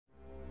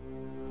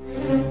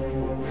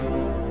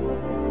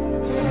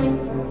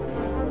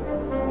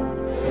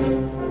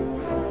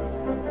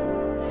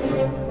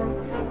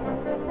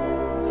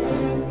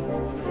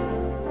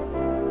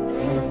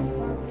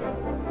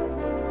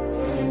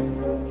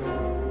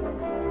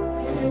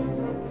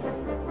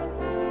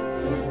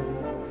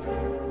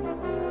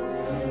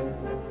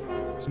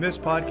So in this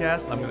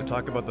podcast, I'm going to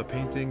talk about the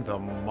painting The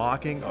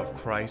Mocking of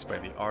Christ by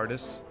the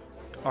artist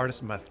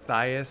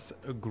Matthias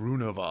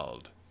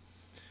Grünewald.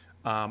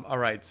 All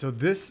right, so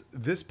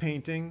this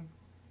painting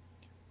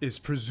is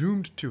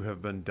presumed to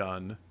have been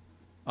done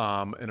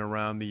in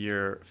around the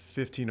year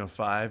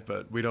 1505,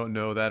 but we don't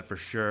know that for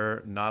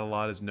sure. Not a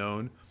lot is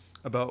known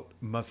about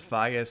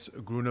Matthias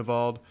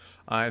Grünewald.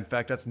 In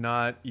fact, that's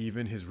not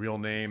even his real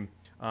name.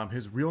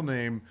 His real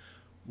name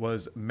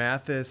was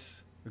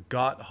Matthias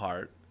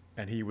Gotthard,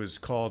 and he was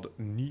called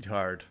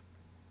Nithard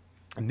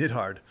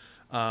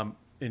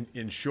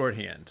in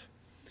shorthand.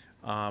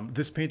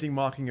 This painting,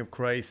 Mocking of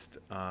Christ,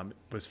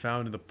 was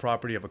found in the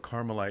property of a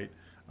Carmelite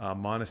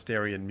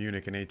monastery in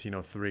Munich in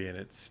 1803, and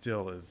it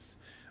still is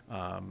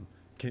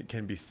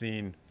can be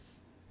seen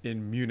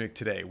in Munich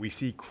today. We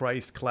see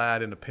Christ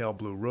clad in a pale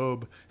blue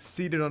robe,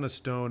 seated on a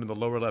stone in the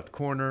lower left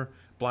corner,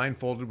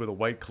 blindfolded with a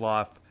white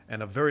cloth,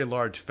 and a very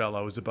large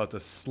fellow is about to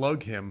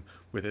slug him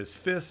with his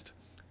fist.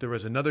 There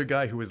is another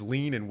guy who is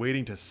lean and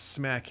waiting to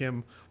smack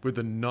him with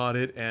the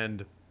knotted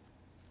end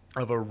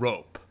of a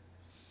rope.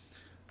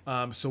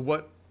 So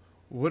what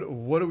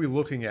are we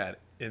looking at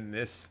in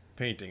this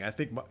painting? I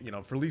think,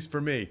 for at least for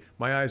me,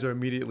 my eyes are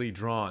immediately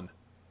drawn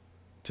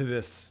to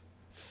this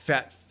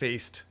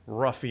fat-faced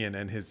ruffian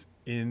and his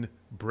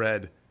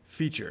inbred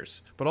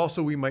features. But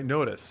also we might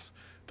notice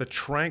the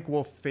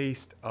tranquil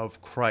face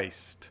of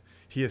Christ.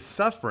 He is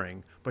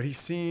suffering, but he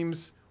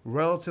seems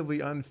relatively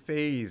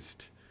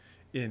unfazed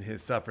in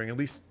his suffering, at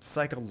least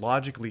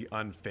psychologically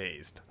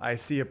unfazed. I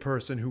see a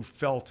person who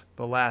felt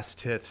the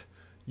last hit,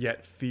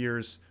 yet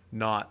fears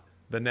not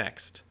the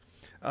next.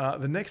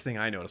 The next thing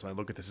I notice when I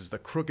look at this is the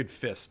crooked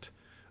fist,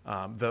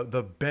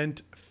 the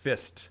bent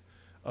fist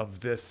of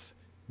this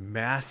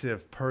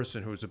massive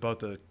person who's about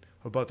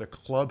to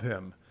club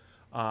him,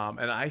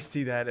 and I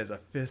see that as a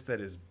fist that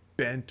is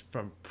bent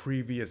from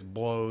previous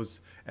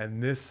blows,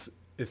 and this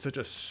is such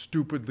a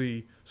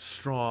stupidly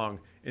strong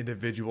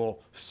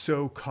individual,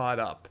 so caught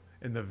up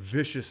in the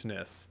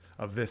viciousness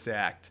of this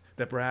act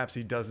that perhaps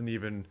he doesn't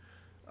even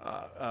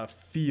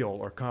feel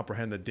or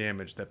comprehend the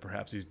damage that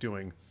perhaps he's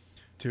doing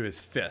to his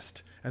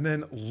fist. And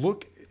then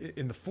look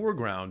in the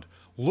foreground,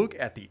 look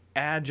at the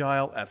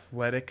agile,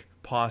 athletic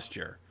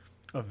posture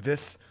of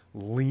this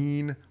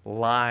lean,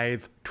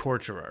 lithe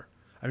torturer.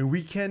 I mean,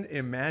 we can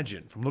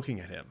imagine from looking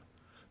at him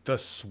the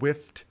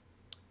swift,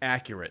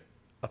 accurate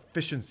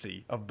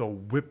efficiency of the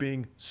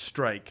whipping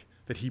strike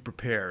that he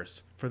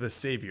prepares for the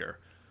Savior,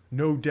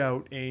 no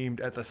doubt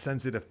aimed at the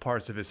sensitive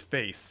parts of his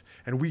face,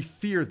 and we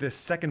fear this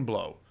second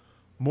blow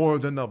more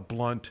than the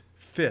blunt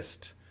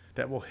fist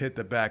that will hit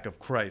the back of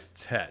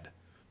Christ's head.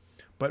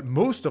 But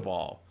most of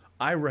all,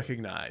 I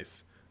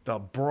recognize the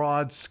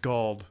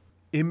broad-skulled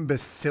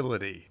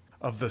imbecility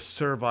of the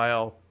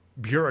servile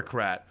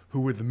bureaucrat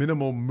who, with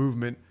minimal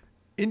movement,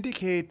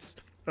 indicates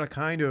a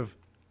kind of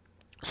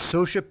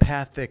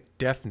sociopathic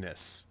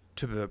deafness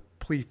to the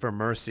plea for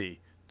mercy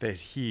that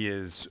he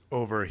is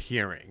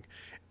overhearing.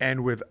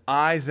 And with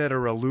eyes that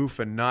are aloof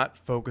and not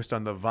focused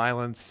on the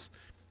violence,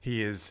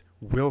 he is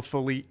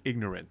willfully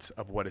ignorant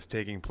of what is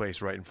taking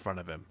place right in front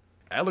of him.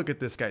 I look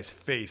at this guy's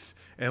face,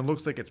 and it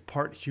looks like it's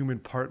part human,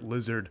 part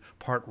lizard,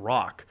 part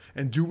rock.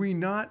 And do we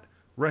not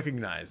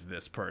recognize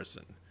this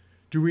person?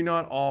 Do we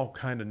not all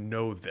kind of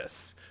know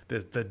this?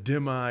 The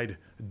dim-eyed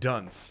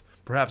dunce,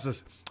 perhaps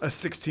a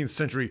 16th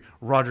century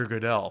Roger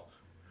Goodell.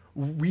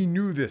 We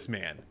knew this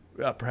man,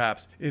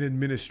 perhaps in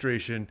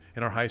administration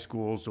in our high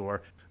schools,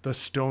 or the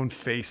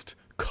stone-faced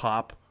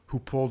cop who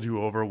pulled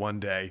you over one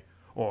day,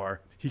 or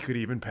he could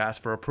even pass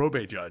for a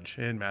probate judge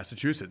in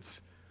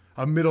Massachusetts.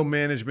 A middle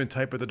management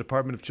type of the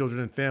Department of Children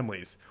and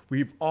Families.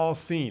 We've all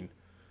seen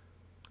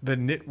the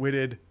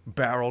nit-witted,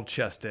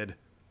 barrel-chested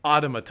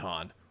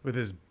automaton with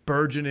his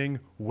burgeoning,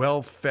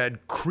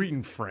 well-fed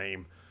cretin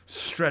frame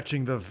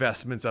stretching the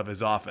vestments of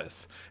his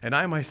office. And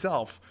I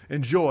myself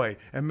enjoy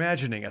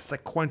imagining a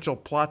sequential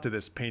plot to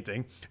this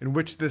painting in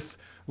which this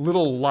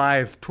little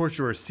lithe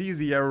torturer sees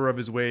the error of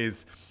his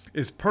ways,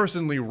 is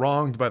personally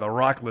wronged by the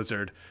rock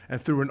lizard,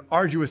 and through an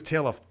arduous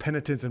tale of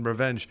penitence and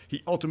revenge,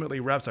 he ultimately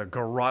wraps a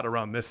garrote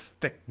around this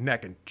thick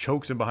neck and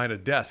chokes him behind a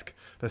desk,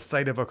 the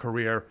site of a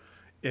career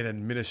in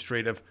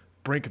administrative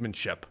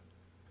brinkmanship.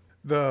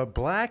 The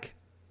black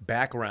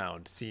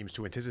background seems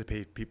to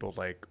anticipate people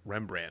like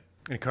Rembrandt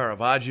and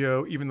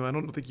Caravaggio, even though I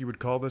don't think you would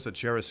call this a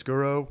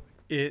chiaroscuro.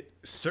 It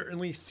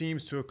certainly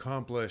seems to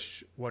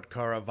accomplish what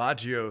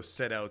Caravaggio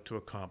set out to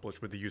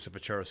accomplish with the use of a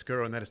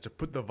chiaroscuro, and that is to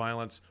put the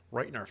violence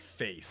right in our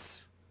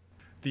face.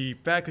 The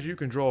fact that you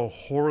can draw a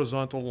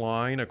horizontal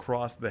line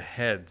across the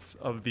heads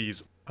of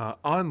these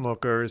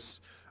onlookers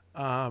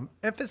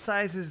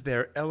emphasizes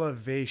their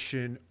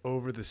elevation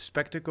over the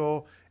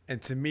spectacle,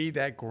 and to me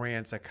that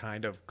grants a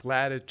kind of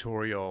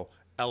gladiatorial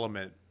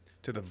element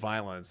to the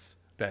violence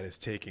that is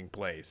taking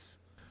place.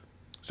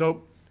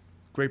 So,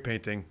 great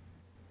painting.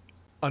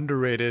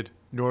 Underrated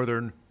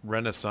Northern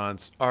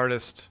Renaissance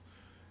artist,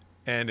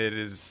 and it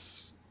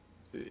is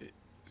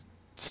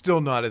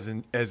still not as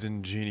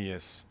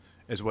ingenious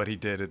as what he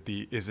did at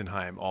the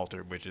Isenheim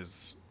altar, which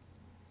is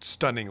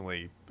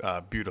stunningly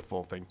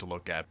beautiful thing to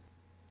look at.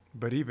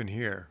 But even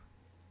here,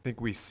 I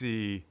think we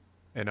see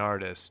an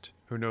artist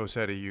who knows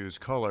how to use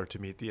color to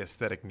meet the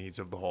aesthetic needs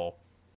of the whole.